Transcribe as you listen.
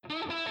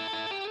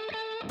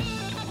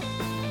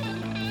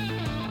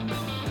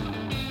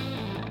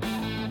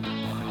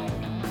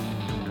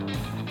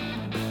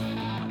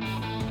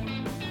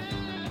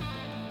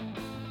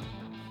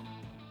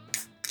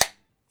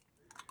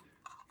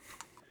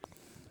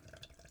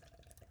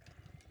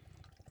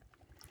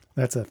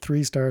That's a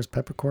 3 stars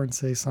peppercorn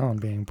saison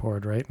being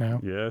poured right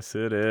now. Yes,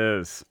 it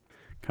is.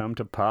 Come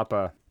to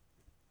Papa.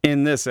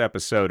 In this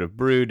episode of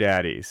Brew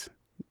Daddies,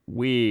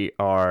 we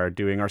are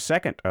doing our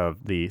second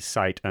of the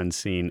Sight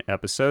Unseen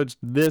episodes.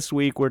 This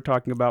week, we're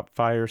talking about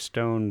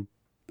Firestone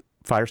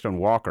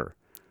Walker.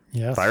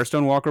 Yes.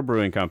 Firestone Walker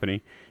Brewing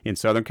Company in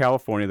Southern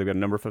California. They've got a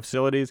number of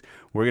facilities.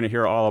 We're going to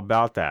hear all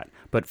about that.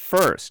 But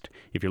first,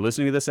 if you're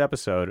listening to this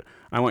episode,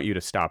 I want you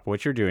to stop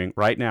what you're doing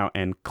right now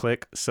and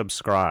click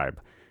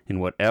subscribe in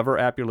whatever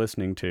app you're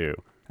listening to.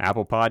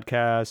 Apple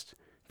Podcasts,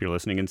 if you're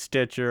listening in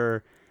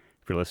Stitcher,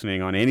 if you're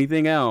listening on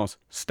anything else,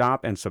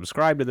 stop and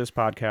subscribe to this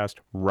podcast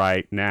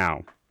right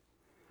now.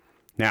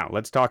 Now,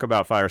 let's talk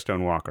about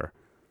Firestone Walker.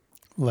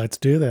 Let's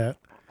do that.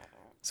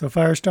 So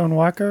Firestone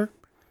Walker,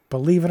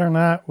 believe it or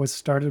not, was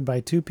started by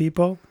 2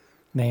 people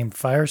named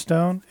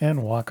Firestone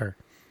and Walker.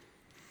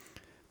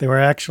 They were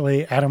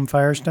actually Adam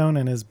Firestone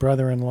and his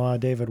brother-in-law,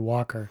 David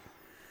Walker.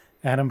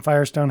 Adam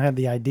Firestone had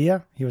the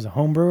idea. He was a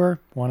home brewer,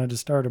 wanted to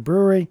start a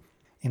brewery,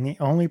 and the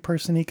only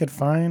person he could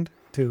find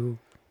to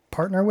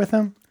partner with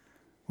him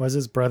was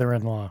his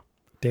brother-in-law,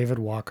 David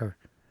Walker.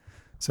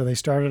 So they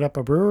started up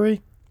a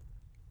brewery,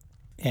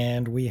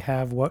 and we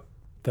have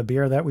the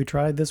beer that we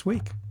tried this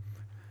week.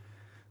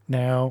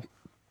 Now,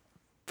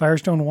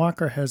 Firestone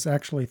Walker has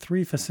actually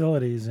 3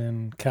 facilities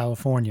in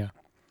California.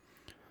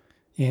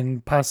 In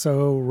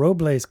Paso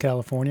Robles,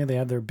 California, they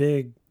have their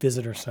big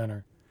visitor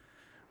center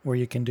where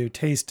you can do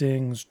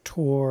tastings,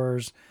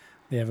 tours.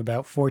 They have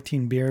about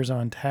 14 beers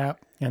on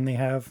tap, and they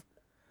have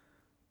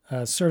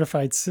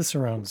certified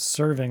cicerones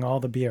serving all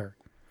the beer.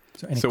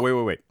 So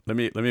wait. Let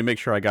me make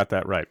sure I got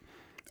that right.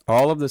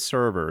 All of the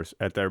servers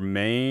at their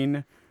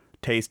main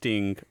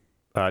tasting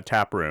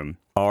tap room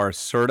are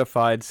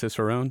certified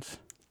cicerones?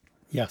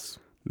 Yes.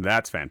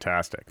 That's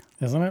fantastic.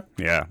 Isn't it?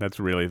 Yeah,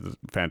 that's really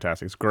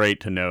fantastic. It's great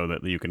to know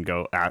that you can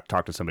go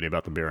talk to somebody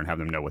about the beer and have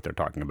them know what they're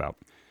talking about.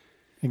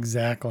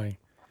 Exactly.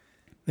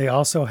 They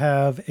also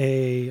have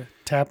a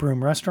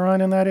taproom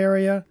restaurant in that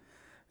area,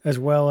 as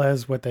well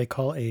as what they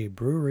call a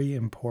brewery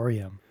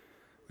emporium,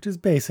 which is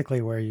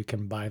basically where you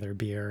can buy their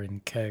beer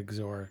in kegs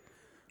or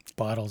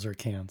bottles or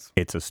cans.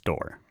 It's a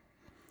store.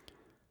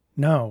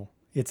 No,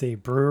 it's a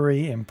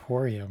brewery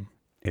emporium.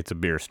 It's a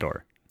beer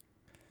store.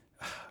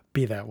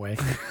 Be that way.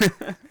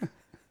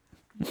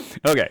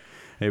 Okay,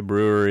 a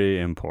brewery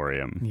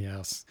emporium.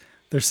 Yes.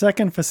 Their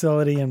second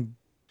facility in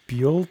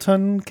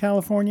Buellton,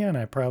 California, and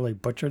I probably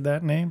butchered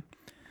that name,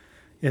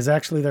 is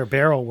actually their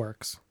barrel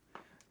works,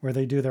 where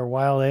they do their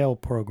wild ale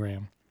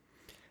program,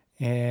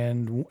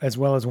 and as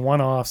well as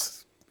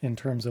one-offs in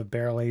terms of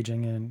barrel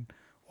aging in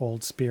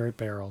old spirit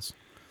barrels.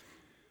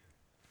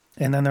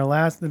 And then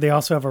they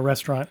also have a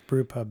restaurant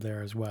brew pub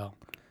there as well.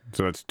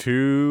 So it's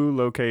 2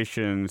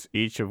 locations,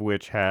 each of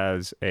which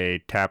has a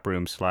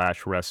taproom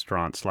 /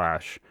 restaurant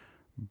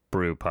 /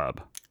 brew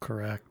pub.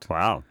 Correct.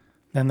 Wow.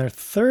 Then their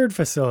third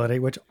facility,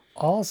 which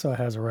also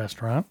has a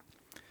restaurant,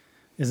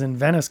 is in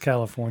Venice,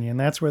 California, and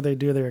that's where they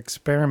do their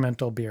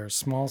experimental beers,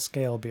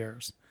 small-scale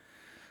beers.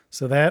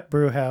 So that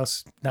brew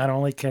house, not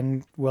only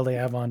will they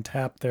have on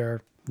tap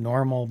their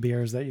normal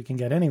beers that you can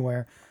get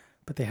anywhere,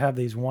 but they have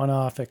these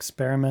one-off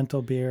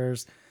experimental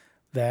beers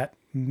that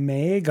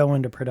may go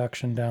into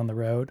production down the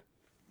road,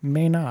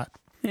 may not.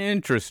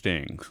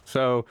 Interesting.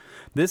 So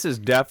this is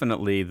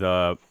definitely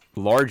the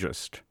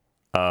largest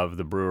of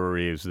the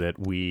breweries that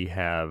we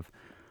have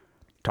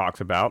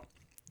talked about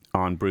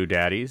on Brew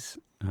Daddies.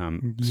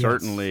 Yes.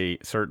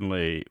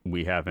 Certainly,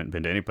 we haven't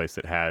been to any place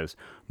that has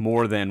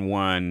more than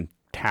one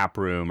tap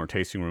room or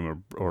tasting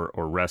room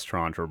or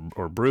restaurant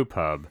or brew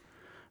pub.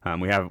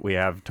 We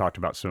have talked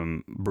about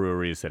some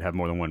breweries that have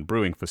more than one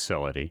brewing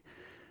facility.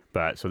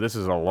 But so this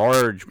is a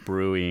large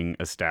brewing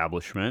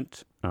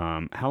establishment.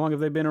 How long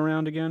have they been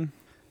around again?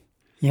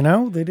 You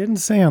know, they didn't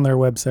say on their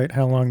website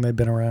how long they've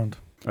been around.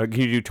 Can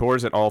you do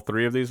tours at all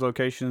 3 of these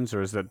locations,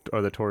 or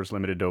are the tours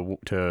limited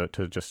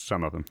to just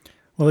some of them?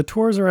 Well, the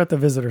tours are at the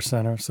visitor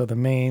center, so the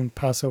main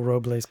Paso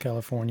Robles,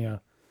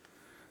 California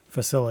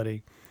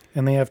facility.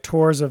 And they have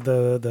tours of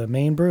the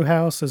main brew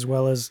house, as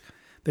well as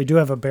they do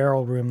have a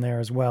barrel room there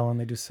as well, and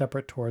they do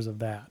separate tours of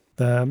that.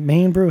 The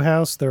main brew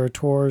house, there are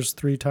tours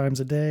 3 times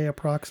a day,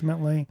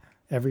 approximately,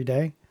 every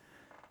day.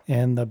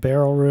 And the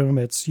barrel room,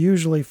 it's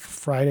usually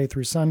Friday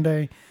through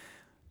Sunday,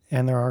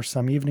 and there are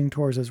some evening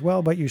tours as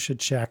well, but you should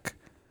check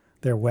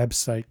their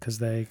website because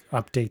they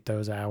update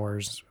those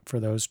hours for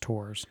those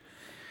tours.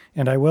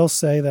 And I will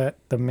say that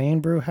the main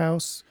brew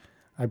house,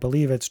 I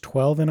believe it's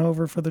 12 and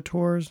over for the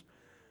tours.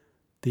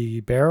 The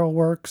barrel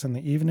works and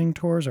the evening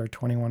tours are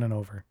 21 and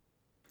over.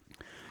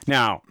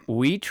 Now,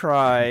 we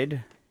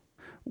tried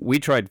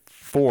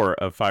 4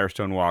 of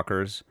Firestone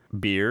Walker's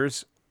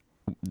beers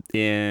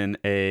in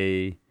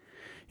they're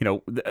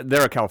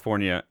a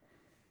California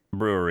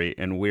brewery,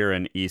 and we're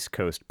an East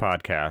Coast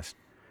podcast.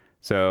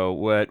 So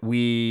what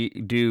we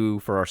do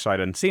for our Sight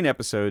Unseen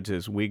episodes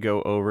is we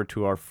go over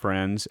to our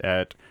friends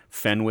at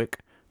Fenwick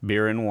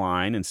Beer and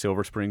Wine in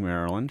Silver Spring,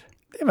 Maryland.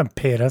 They haven't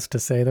paid us to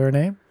say their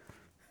name.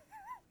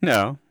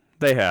 No,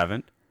 they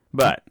haven't.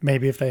 But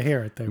maybe if they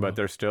hear it, they will. But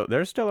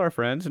they're still our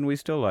friends, and we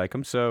still like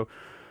them. So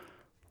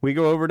we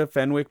go over to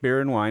Fenwick Beer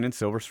and Wine in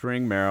Silver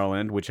Spring,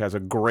 Maryland, which has a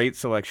great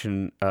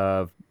selection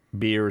of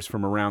beers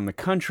from around the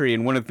country.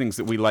 And one of the things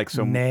that we like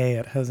so much... Nay,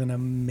 it has an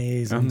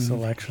amazing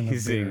selection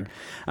of beer.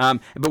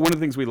 But one of the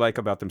things we like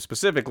about them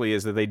specifically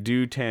is that they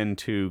do tend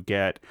to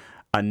get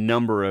a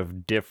number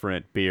of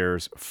different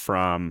beers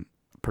from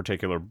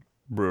particular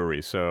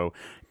breweries. So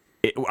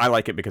I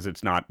like it because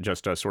it's not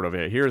just a sort of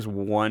here's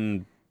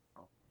one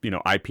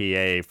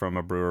IPA from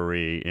a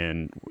brewery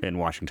in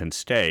Washington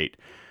State.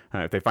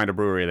 If they find a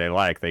brewery they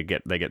like, they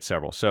get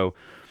several. So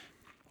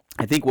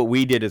I think what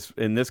we did is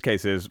in this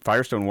case is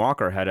Firestone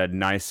Walker had a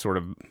nice sort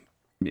of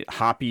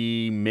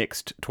hoppy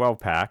mixed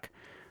 12-pack.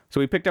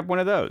 So we picked up one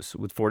of those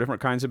with 4 different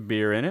kinds of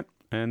beer in it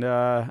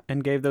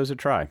and gave those a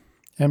try.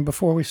 And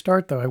before we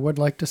start, though, I would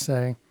like to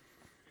say,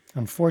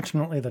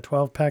 unfortunately, the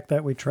 12-pack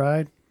that we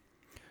tried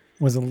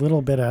was a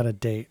little bit out of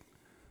date.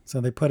 So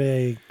they put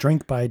a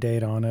drink-by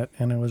date on it,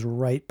 and it was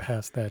right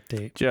past that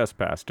date. Just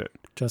past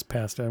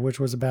it, which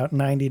was about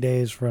 90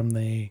 days from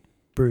the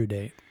brew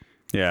date.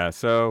 Yeah,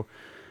 so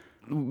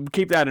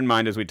keep that in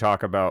mind as we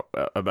talk about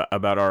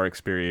our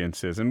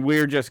experiences. And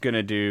we're just going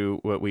to do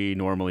what we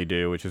normally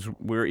do, which is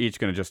we're each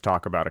going to just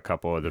talk about a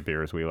couple of the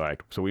beers we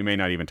like. So we may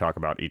not even talk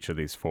about each of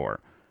these 4.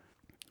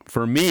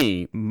 For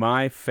me,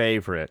 my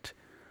favorite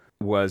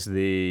was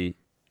the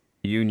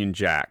Union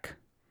Jack.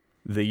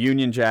 The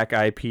Union Jack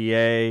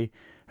IPA...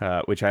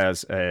 which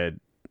has an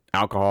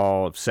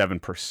alcohol of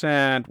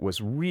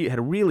 7%, had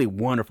a really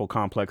wonderful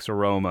complex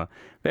aroma,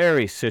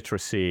 very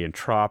citrusy and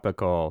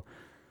tropical.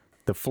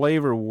 The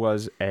flavor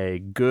was a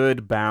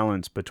good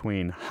balance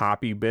between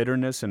hoppy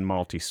bitterness and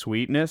malty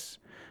sweetness,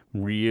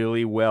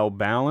 really well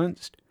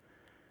balanced.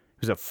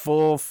 It was a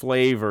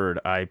full-flavored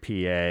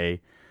IPA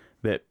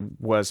that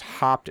was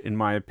hopped, in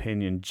my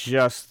opinion,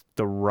 just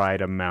the right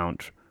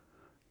amount,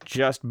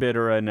 just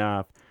bitter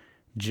enough,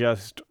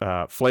 just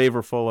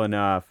flavorful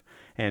enough,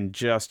 and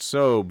just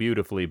so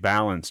beautifully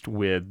balanced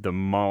with the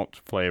malt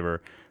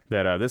flavor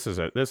that this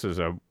is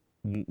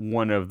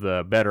one of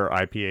the better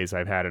IPAs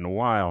I've had in a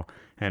while,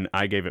 and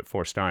I gave it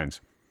 4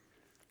 steins.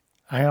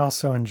 I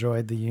also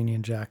enjoyed the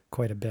Union Jack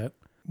quite a bit.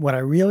 What I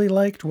really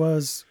liked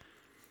was,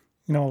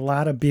 a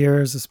lot of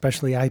beers,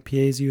 especially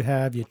IPAs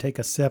you take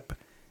a sip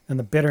and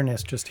the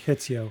bitterness just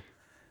hits you.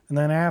 And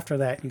then after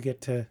that, you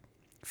get to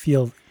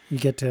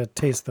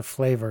taste the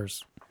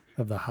flavors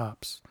of the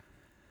hops.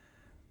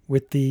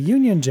 With the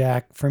Union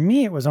Jack, for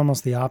me, it was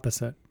almost the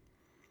opposite.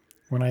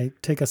 When I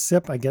take a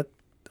sip, I get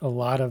a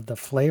lot of the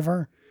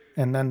flavor,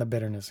 and then the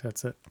bitterness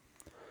hits it,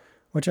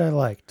 which I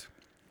liked.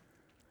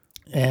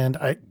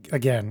 And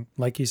again,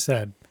 like you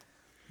said,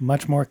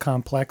 much more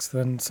complex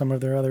than some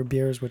of their other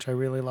beers, which I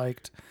really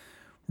liked.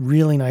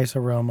 Really nice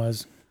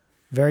aromas,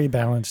 very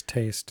balanced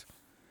taste.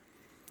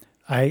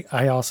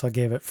 I also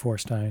gave it 4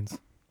 steins.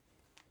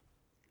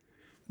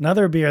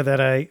 Another beer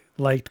that I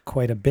liked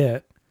quite a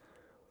bit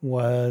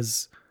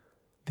was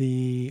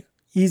the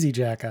Easy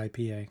Jack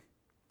IPA,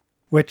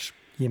 which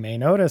you may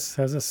notice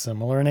has a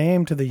similar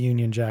name to the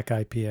Union Jack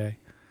IPA.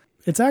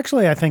 It's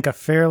actually, I think, a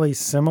fairly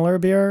similar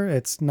beer.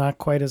 It's not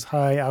quite as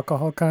high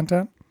alcohol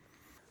content.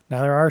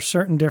 Now, there are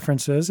certain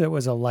differences. It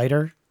was a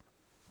lighter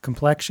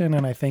complexion,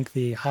 and I think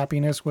the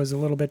hoppiness was a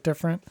little bit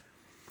different.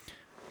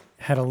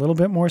 Had a little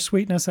bit more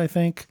sweetness, I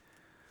think.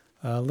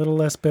 A little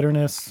less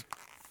bitterness,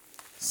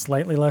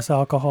 slightly less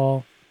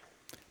alcohol,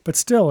 but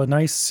still a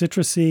nice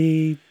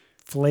citrusy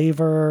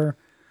flavor,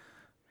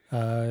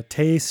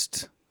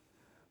 taste.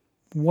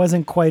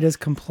 Wasn't quite as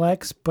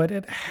complex, but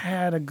it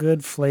had a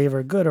good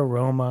flavor, good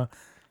aroma,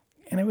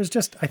 and it was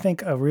just, I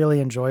think, a really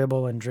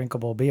enjoyable and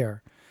drinkable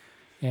beer.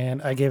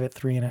 And I gave it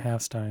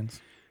 3.5 steins.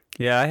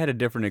 Yeah, I had a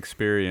different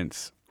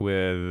experience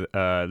with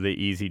the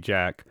Easy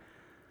Jack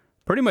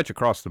pretty much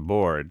across the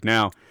board.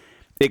 Now,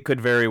 it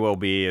could very well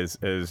be, as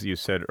you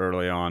said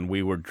early on,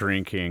 we were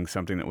drinking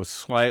something that was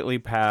slightly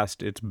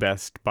past its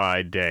best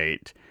by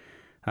date.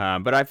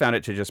 But I found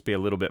it to just be a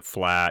little bit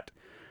flat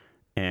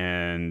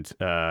and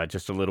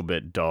just a little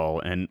bit dull.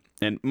 And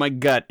my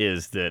gut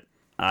is that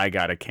I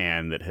got a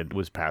can that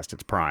was past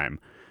its prime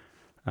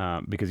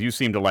because you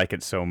seem to like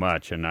it so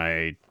much and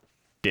I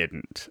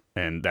didn't.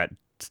 And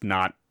that's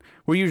not...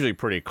 We're usually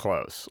pretty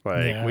close.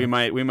 Like we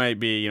might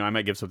be, I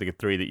might give something a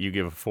 3 that you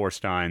give 4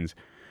 steins,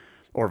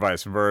 or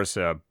vice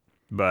versa.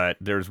 But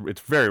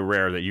it's very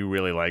rare that you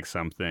really like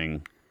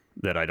something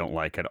that I don't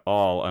like at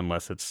all,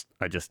 unless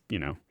I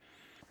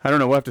don't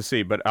know. We'll have to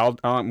see. But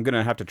I'm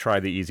gonna have to try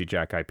the Easy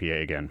Jack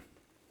IPA again.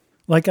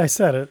 Like I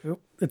said,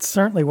 it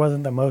certainly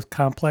wasn't the most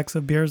complex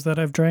of beers that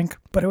I've drank,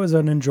 but it was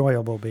an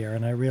enjoyable beer,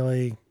 and I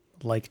really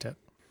liked it.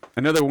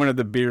 Another one of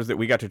the beers that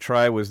we got to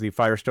try was the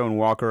Firestone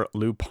Walker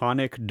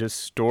Luponic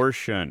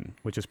Distortion,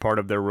 which is part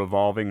of their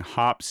Revolving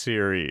Hop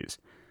series.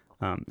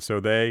 So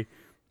they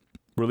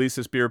release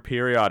this beer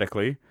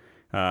periodically.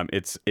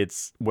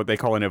 It's what they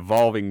call an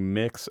evolving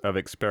mix of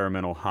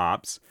experimental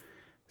hops.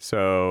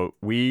 So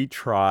we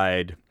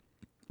tried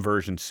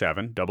version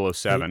 7,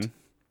 007. 8.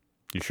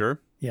 You sure?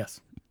 Yes.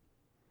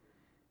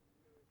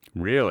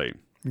 Really?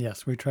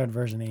 Yes, we tried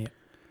version 8. All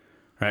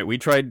right, we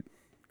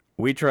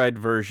tried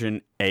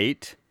version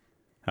 8,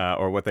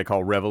 or what they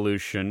call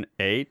Revolution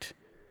 8.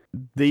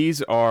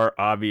 These are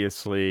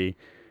obviously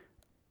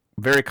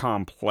very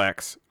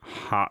complex,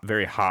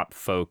 very hop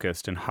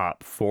focused and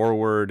hop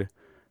forward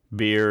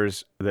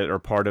beers that are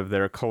part of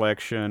their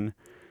collection.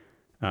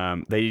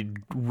 They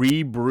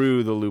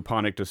rebrew the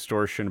Luponic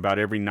Distortion about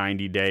every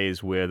 90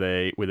 days with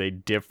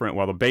a different,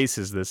 while the base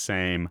is the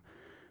same,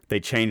 they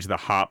change the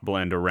hop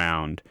blend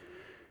around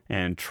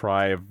and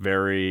try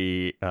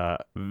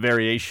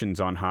variations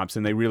on hops,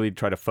 and they really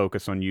try to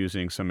focus on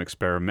using some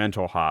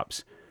experimental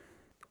hops.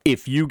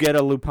 If you get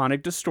a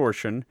Luponic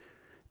Distortion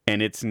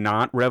and it's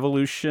not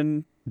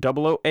Revolution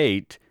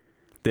 008,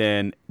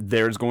 then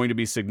there's going to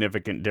be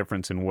significant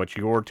difference in what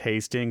you're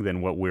tasting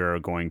than what we're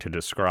going to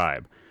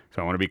describe.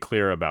 So I want to be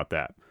clear about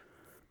that.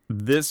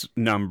 This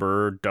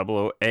number,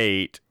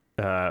 008,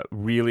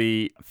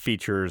 really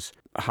features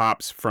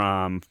hops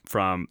from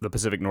the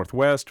Pacific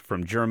Northwest,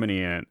 from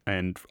Germany,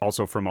 and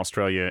also from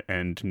Australia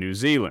and New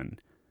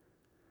Zealand.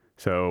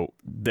 So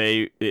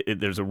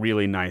there's a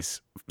really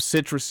nice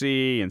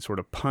citrusy and sort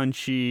of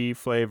punchy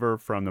flavor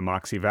from the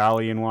Moxie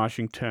Valley in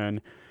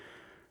Washington.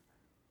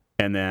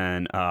 And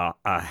then a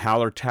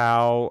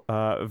Hallertau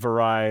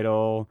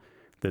varietal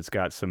that's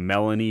got some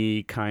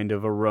melony kind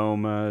of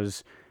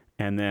aromas,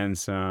 and then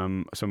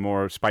some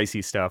more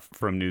spicy stuff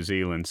from New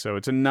Zealand. So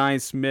it's a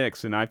nice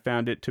mix, and I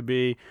found it to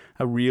be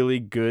a really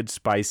good,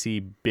 spicy,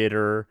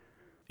 bitter,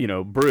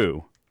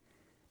 brew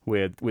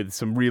with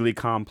some really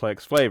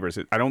complex flavors.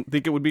 I don't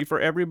think it would be for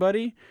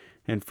everybody,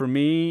 and for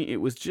me,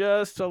 it was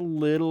just a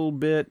little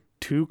bit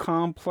too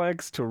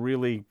complex to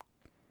really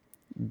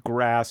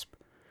grasp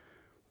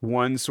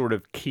one sort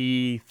of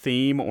key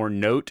theme or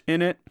note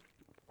in it.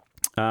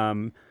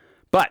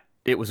 But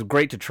it was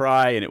great to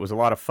try, and it was a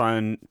lot of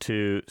fun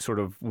to sort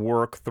of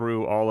work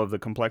through all of the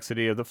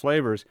complexity of the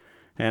flavors,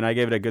 and I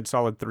gave it a good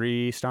solid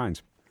 3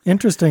 steins.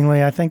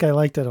 Interestingly, I think I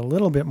liked it a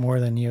little bit more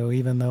than you,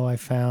 even though I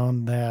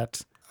found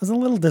that I was a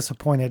little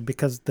disappointed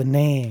because the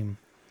name,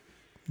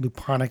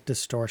 Luponic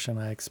Distortion,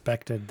 I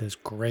expected this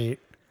great,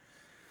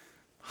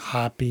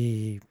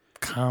 hoppy,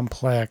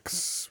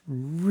 complex,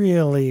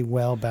 really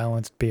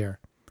well-balanced beer.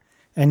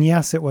 And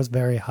yes, it was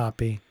very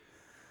hoppy.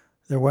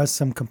 There was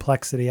some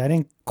complexity. I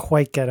didn't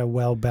quite get a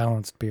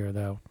well-balanced beer,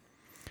 though.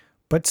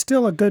 But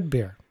still a good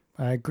beer.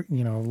 A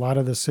lot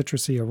of the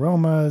citrusy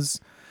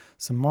aromas,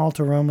 some malt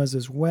aromas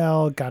as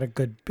well, got a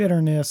good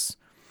bitterness.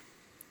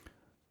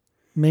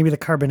 Maybe the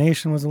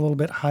carbonation was a little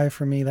bit high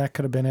for me. That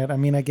could have been it. I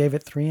mean, I gave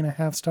it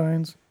 3.5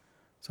 steins,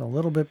 so a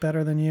little bit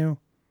better than you.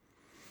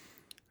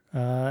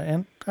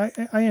 And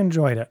I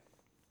enjoyed it.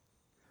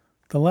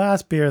 The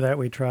last beer that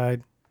we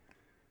tried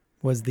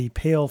was the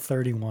Pale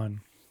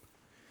 31.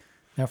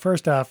 Now,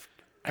 first off,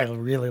 I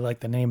really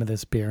like the name of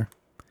this beer.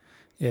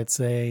 It's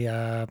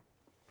a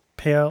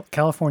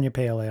California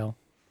Pale Ale,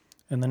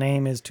 and the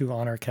name is to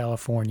honor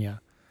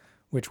California,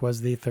 which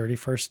was the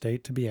 31st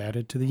state to be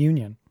added to the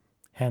Union,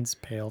 hence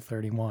Pale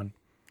 31,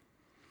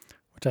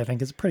 which I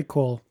think is a pretty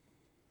cool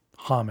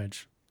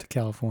homage to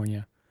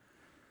California.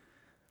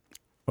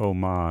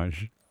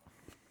 Homage.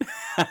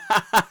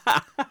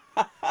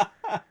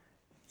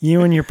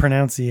 You and your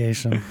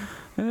pronunciation.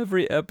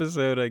 Every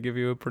episode, I give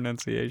you a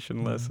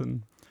pronunciation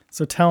lesson.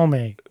 So tell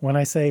me, when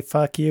I say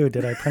fuck you,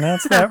 did I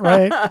pronounce that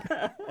right?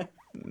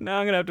 Now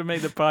I'm going to have to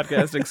make the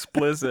podcast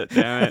explicit,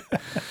 damn it.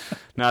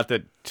 Not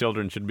that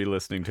children should be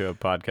listening to a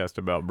podcast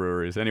about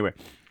breweries. Anyway.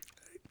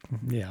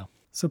 Yeah.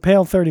 So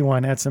Pale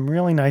 31 had some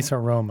really nice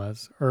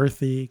aromas.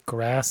 Earthy,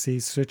 grassy,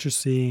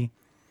 citrusy.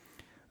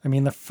 I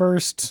mean, the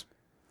first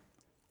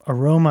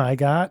aroma I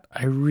got,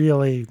 I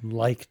really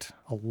liked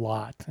a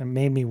lot. It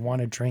made me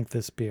want to drink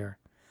this beer.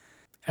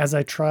 As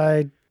I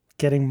tried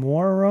getting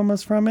more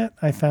aromas from it,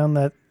 I found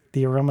that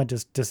the aroma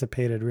just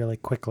dissipated really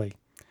quickly.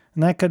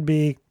 And that could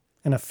be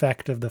an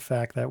effect of the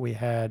fact that we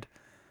had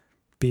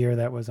beer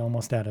that was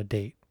almost out of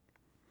date.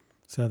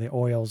 So the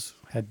oils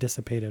had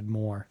dissipated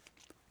more.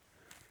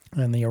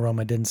 And the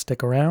aroma didn't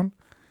stick around.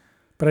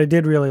 But I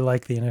did really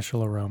like the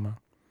initial aroma.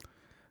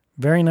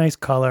 Very nice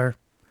color.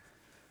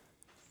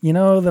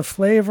 The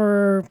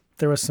flavor,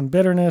 there was some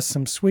bitterness,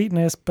 some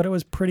sweetness, but it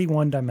was pretty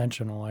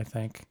one-dimensional, I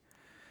think.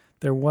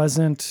 There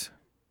wasn't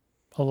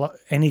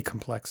any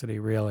complexity,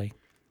 really.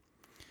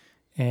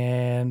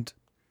 And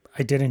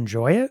I did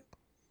enjoy it,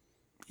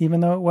 even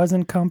though it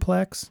wasn't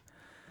complex.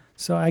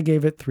 So I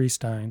gave it 3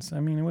 steins.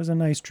 I mean, it was a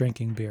nice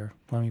drinking beer.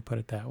 Let me put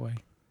it that way.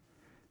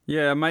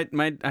 Yeah,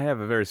 I have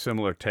a very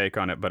similar take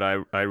on it, but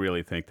I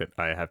really think that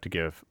I have to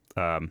give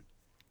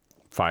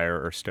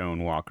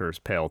Firestone Walker's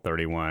Pale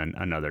 31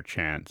 another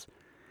chance.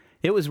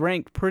 It was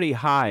ranked pretty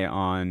high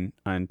on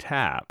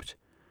Untappd,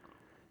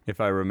 if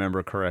I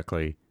remember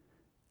correctly.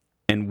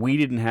 And we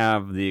didn't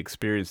have the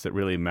experience that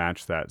really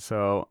matched that.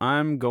 So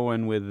I'm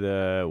going with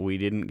we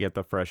didn't get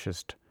the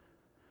freshest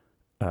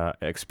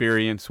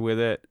experience with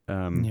it.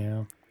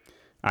 Yeah.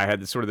 I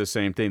had sort of the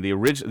same thing.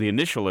 The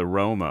initial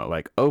aroma,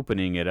 like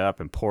opening it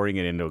up and pouring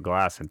it into a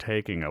glass and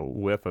taking a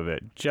whiff of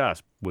it,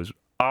 just was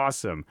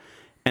awesome.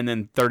 And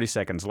then 30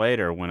 seconds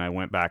later, when I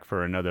went back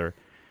for another,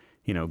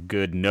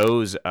 good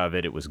nose of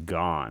it, it was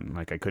gone.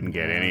 Like I couldn't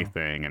get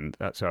anything, and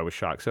so I was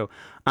shocked. So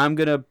I'm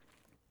gonna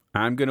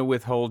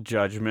withhold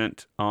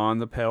judgment on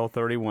the Pale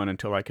 31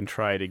 until I can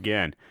try it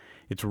again.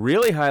 It's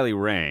really highly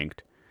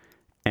ranked,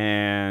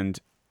 and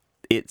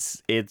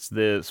it's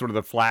the sort of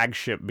the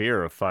flagship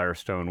beer of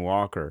Firestone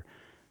Walker.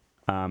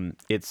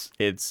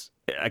 It's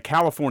a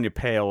California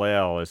Pale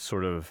Ale is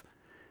sort of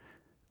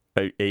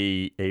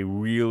a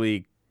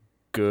really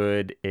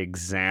good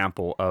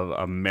example of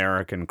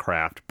American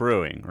craft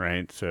brewing,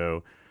 right?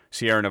 So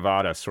Sierra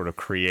Nevada sort of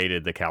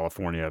created the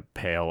California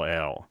Pale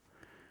Ale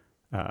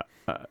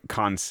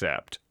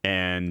concept,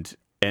 and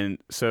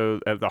so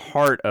at the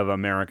heart of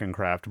American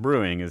craft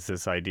brewing is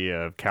this idea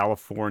of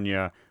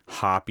California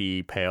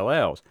hoppy pale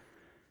ales.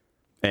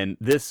 And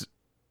this,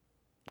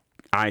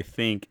 I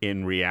think,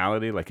 in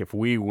reality, like if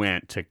we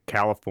went to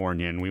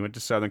California and we went to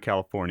Southern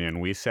California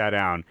and we sat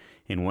down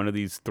in one of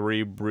these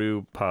 3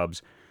 brew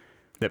pubs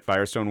that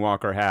Firestone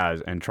Walker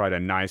has and tried a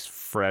nice,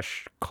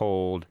 fresh,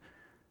 cold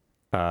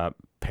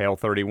Pale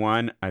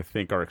 31, I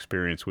think our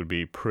experience would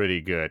be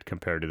pretty good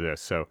compared to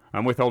this. So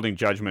I'm withholding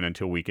judgment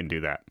until we can do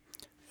that.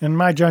 And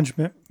my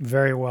judgment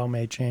very well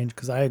may change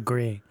because I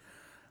agree.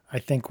 I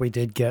think we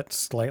did get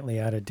slightly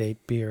out of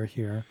date beer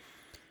here.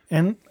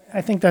 And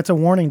I think that's a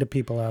warning to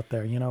people out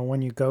there.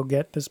 When you go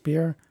get this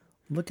beer,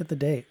 look at the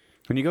date.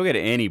 When you go get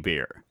any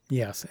beer.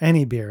 Yes,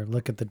 any beer,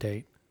 look at the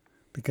date.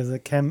 Because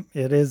it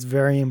is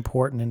very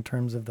important in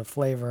terms of the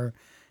flavor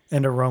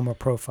and aroma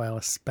profile,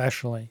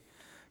 especially.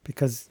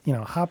 Because,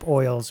 hop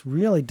oils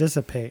really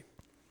dissipate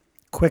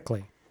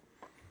quickly.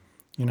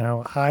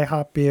 High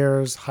hop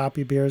beers,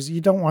 hoppy beers,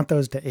 you don't want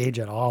those to age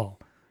at all.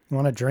 You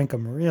want to drink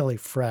them really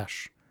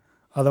fresh.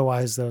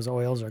 Otherwise, those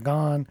oils are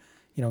gone.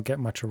 You don't get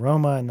much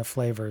aroma and the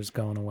flavor is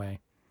going away.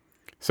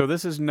 So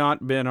this has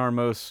not been our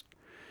most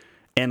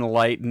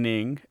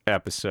enlightening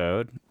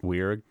episode.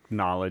 We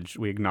acknowledge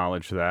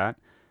that.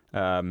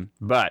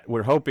 But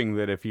we're hoping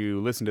that if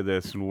you listen to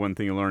this, one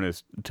thing you learn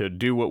is to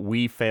do what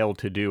we failed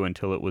to do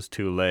until it was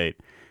too late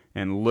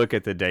and look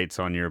at the dates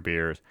on your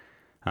beers.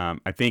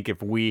 I think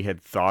if we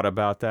had thought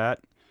about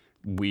that,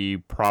 we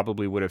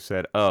probably would have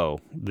said, oh,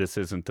 this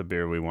isn't the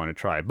beer we want to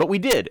try. But we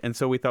did, and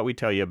so we thought we'd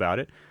tell you about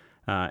it.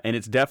 And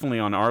it's definitely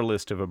on our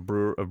list of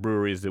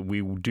breweries that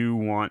we do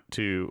want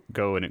to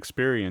go and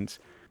experience.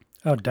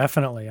 Oh,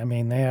 definitely. I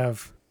mean, they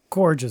have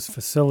gorgeous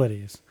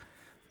facilities.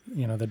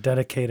 The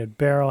dedicated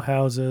barrel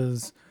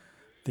houses,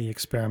 the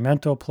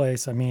experimental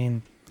place. I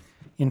mean,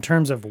 in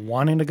terms of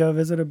wanting to go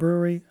visit a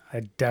brewery,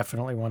 I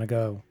definitely want to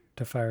go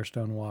to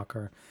Firestone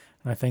Walker.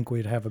 And I think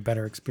we'd have a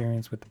better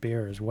experience with the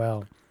beer as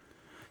well.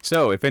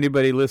 So if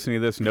anybody listening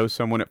to this knows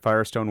someone at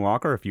Firestone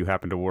Walker, if you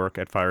happen to work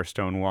at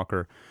Firestone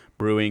Walker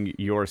Brewing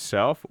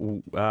yourself,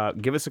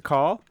 give us a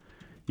call.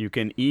 You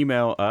can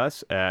email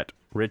us at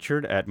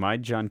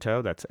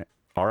richard@myjunto, that's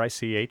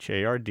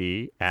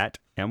RICHARD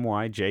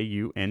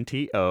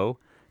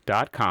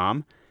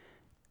 @MYJUNTO.com,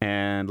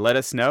 and let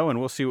us know, and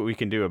we'll see what we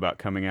can do about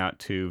coming out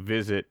to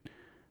visit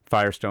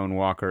Firestone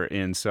Walker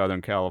in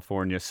Southern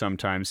California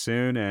sometime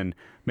soon, and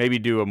maybe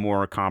do a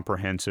more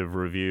comprehensive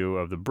review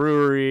of the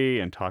brewery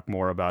and talk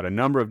more about a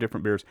number of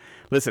different beers.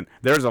 Listen,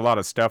 there's a lot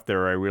of stuff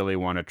there I really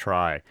want to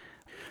try.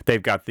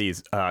 They've got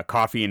these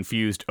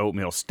coffee-infused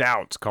oatmeal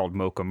stouts called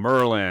Mocha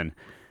Merlin.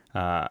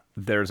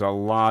 There's a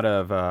lot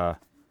of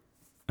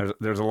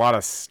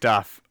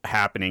stuff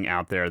happening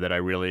out there that I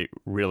really,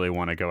 really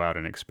want to go out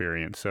and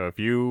experience. So if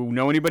you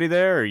know anybody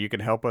there, or you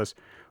can help us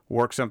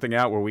work something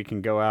out where we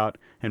can go out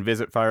and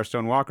visit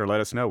Firestone Walker,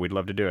 let us know. We'd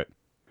love to do it.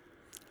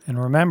 And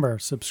remember,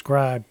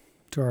 subscribe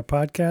to our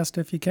podcast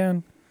if you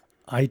can.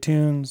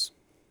 iTunes,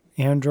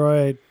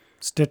 Android,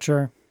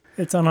 Stitcher.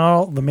 It's on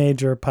all the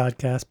major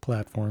podcast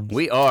platforms.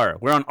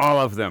 We're on all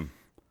of them.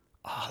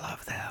 All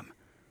of them.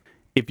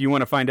 If you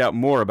want to find out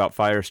more about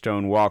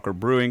Firestone Walker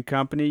Brewing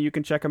Company, you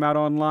can check them out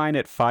online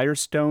at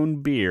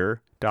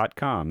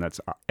firestonebeer.com.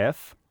 That's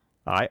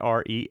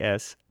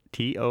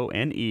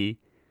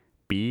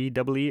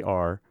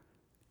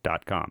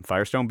FIRESTONEBEER.com.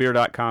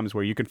 Firestonebeer.com is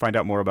where you can find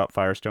out more about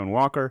Firestone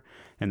Walker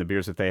and the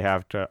beers that they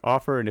have to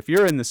offer. And if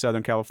you're in the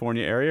Southern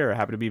California area or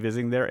happen to be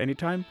visiting there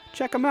anytime,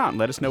 check them out and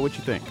let us know what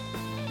you think.